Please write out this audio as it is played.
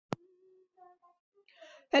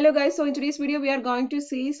Hello guys, so in today's video we are going to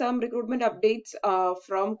see some recruitment updates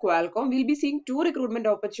from Qualcomm. We'll be seeing two recruitment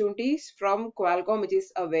opportunities from Qualcomm, which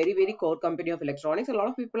is a very core company of electronics. A lot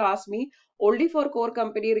of people ask me only for core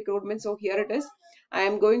company recruitment, so here it is. I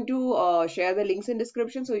am going to share the links in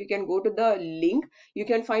description, so you can go to the link. You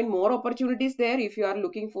can find more opportunities there. If you are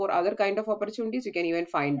looking for other kind of opportunities, you can even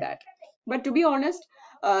find that. But to be honest,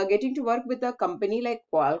 getting to work with a company like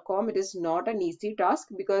Qualcomm, it is not an easy task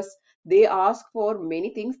because they ask for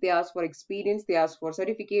many things. They ask for experience, they ask for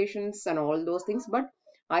certifications and all those things. But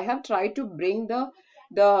I have tried to bring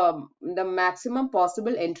the maximum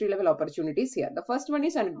possible entry level opportunities here. The first one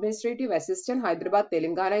is an administrative assistant. Hyderabad,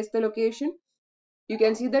 Telangana is the location. You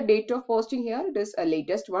can see the date of posting here. It is a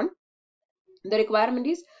latest one. The requirement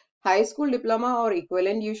is high school diploma or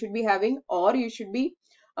equivalent you should be having, or you should be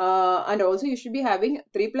and also you should be having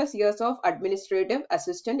 3+ years of administrative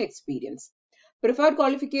assistant experience. Preferred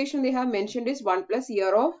qualification they have mentioned is 1+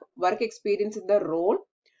 year of work experience in the role,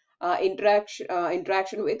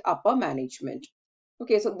 interaction with upper management.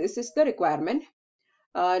 Okay, so this is the requirement.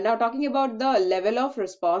 Now talking about the level of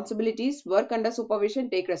responsibilities, work under supervision,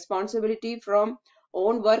 take responsibility from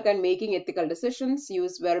own work and making ethical decisions,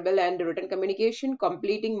 use verbal and written communication,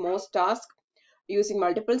 completing most tasks using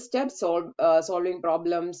multiple steps, solving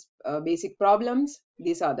problems, basic problems.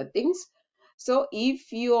 These are the things. So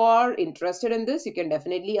if you are interested in this, you can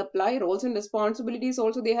definitely apply. Roles and responsibilities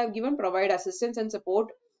also they have given: provide assistance and support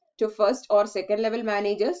to first or second level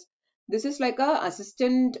managers. This is like a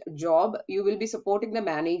assistant job. You will be supporting the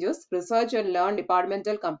managers, research and learn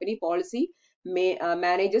departmental company policy,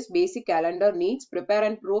 manages basic calendar needs, prepare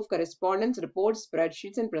and prove correspondence reports,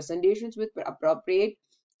 spreadsheets and presentations with appropriate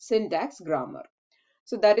syntax, grammar.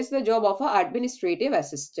 So that is the job of an administrative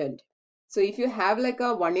assistant. So if you have like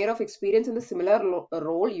a 1 year of experience in the similar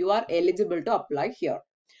role, you are eligible to apply here.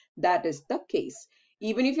 That is the case.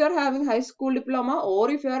 Even if you are having high school diploma or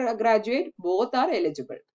if you are a graduate, both are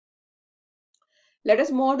eligible. Let us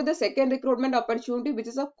move to the second recruitment opportunity, which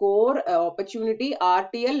is a core opportunity,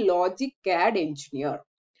 RTL Logic CAD Engineer.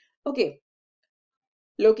 Okay.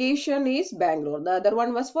 Location is Bangalore. The other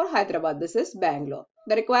one was for Hyderabad. This is Bangalore.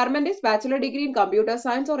 The requirement is bachelor degree in computer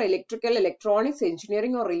science or electrical, electronics,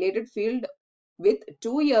 engineering or related field with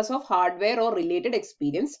 2 years of hardware or related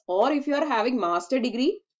experience. Or if you are having master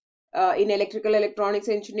degree in electrical, electronics,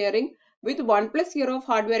 engineering with 1+ year of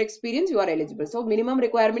hardware experience, you are eligible. So minimum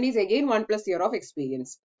requirement is again 1+ year of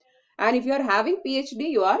experience. And if you are having PhD,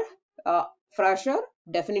 you are fresher,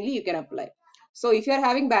 definitely you can apply. So if you are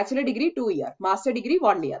having bachelor degree, 2 year, master degree,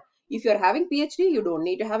 1 year. If you are having PhD, you don't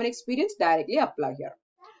need to have an experience, directly apply here.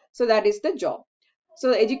 So that is the job.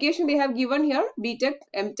 So the education they have given here, BTech,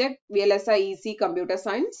 MTech, VLSI, EC, computer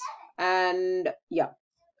science, and yeah.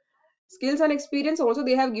 Skills and experience also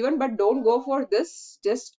they have given, but don't go for this.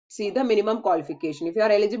 Just see the minimum qualification. If you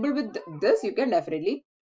are eligible with this, you can definitely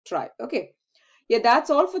try. Okay. Yeah, that's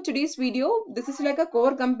all for today's video. This is like a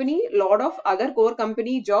core company. Lot of other core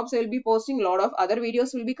company jobs I will be posting. Lot of other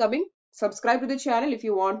videos will be coming. Subscribe to the channel if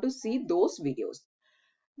you want to see those videos.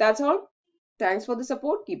 That's all. Thanks for the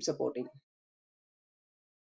support. Keep supporting.